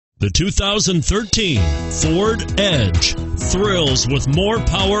The 2013 Ford Edge thrills with more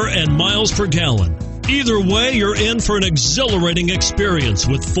power and miles per gallon. Either way, you're in for an exhilarating experience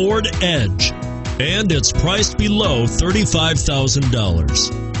with Ford Edge, and it's priced below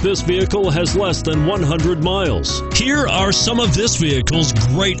 $35,000. This vehicle has less than 100 miles. Here are some of this vehicle's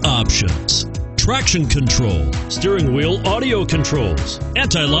great options: traction control, steering wheel audio controls,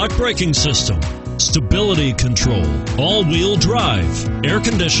 anti-lock braking system, stability control, all-wheel drive, air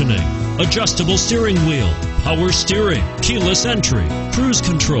conditioning, adjustable steering wheel, power steering, keyless entry, cruise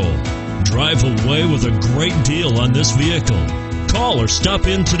control. Drive away with a great deal on this vehicle. Call or stop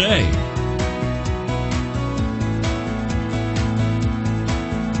in today.